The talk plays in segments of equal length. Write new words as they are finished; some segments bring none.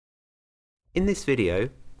In this video,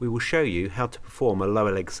 we will show you how to perform a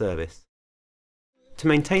lower leg service. To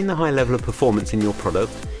maintain the high level of performance in your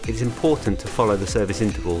product, it is important to follow the service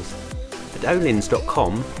intervals. At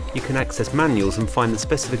Öhlins.com, you can access manuals and find the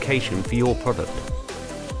specification for your product.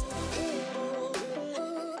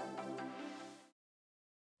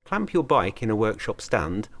 Clamp your bike in a workshop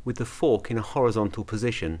stand with the fork in a horizontal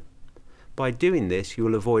position. By doing this, you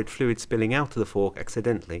will avoid fluid spilling out of the fork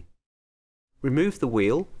accidentally. Remove the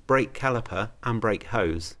wheel, brake caliper and brake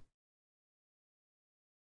hose.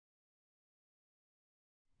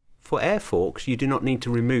 For air forks, you do not need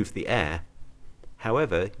to remove the air.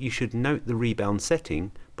 However, you should note the rebound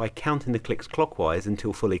setting by counting the clicks clockwise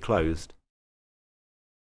until fully closed.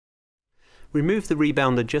 Remove the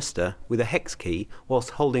rebound adjuster with a hex key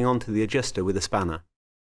whilst holding onto the adjuster with a spanner.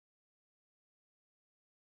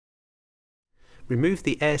 Remove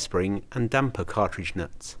the air spring and damper cartridge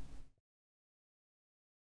nuts.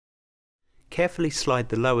 Carefully slide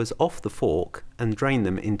the lowers off the fork and drain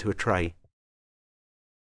them into a tray.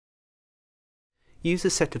 Use a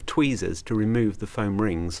set of tweezers to remove the foam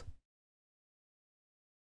rings.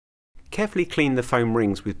 Carefully clean the foam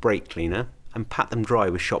rings with brake cleaner and pat them dry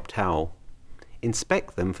with shop towel.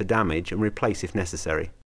 Inspect them for damage and replace if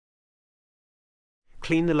necessary.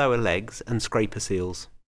 Clean the lower legs and scraper seals.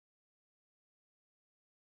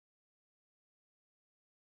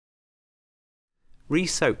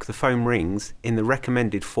 Re-soak the foam rings in the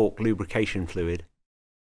recommended fork lubrication fluid.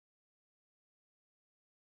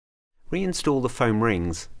 Reinstall the foam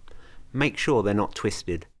rings. Make sure they're not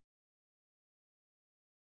twisted.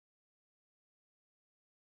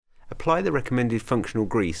 Apply the recommended functional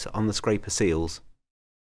grease on the scraper seals.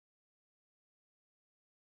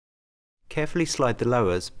 Carefully slide the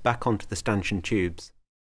lowers back onto the stanchion tubes.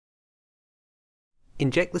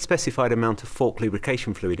 Inject the specified amount of fork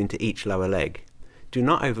lubrication fluid into each lower leg. Do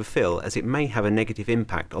not overfill, as it may have a negative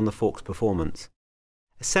impact on the fork's performance.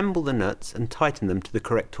 Assemble the nuts and tighten them to the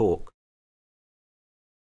correct torque.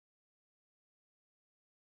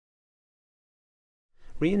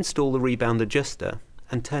 Reinstall the rebound adjuster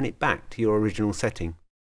and turn it back to your original setting.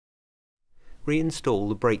 Reinstall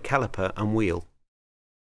the brake caliper and wheel.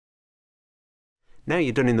 Now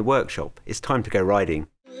you're done in the workshop, it's time to go riding.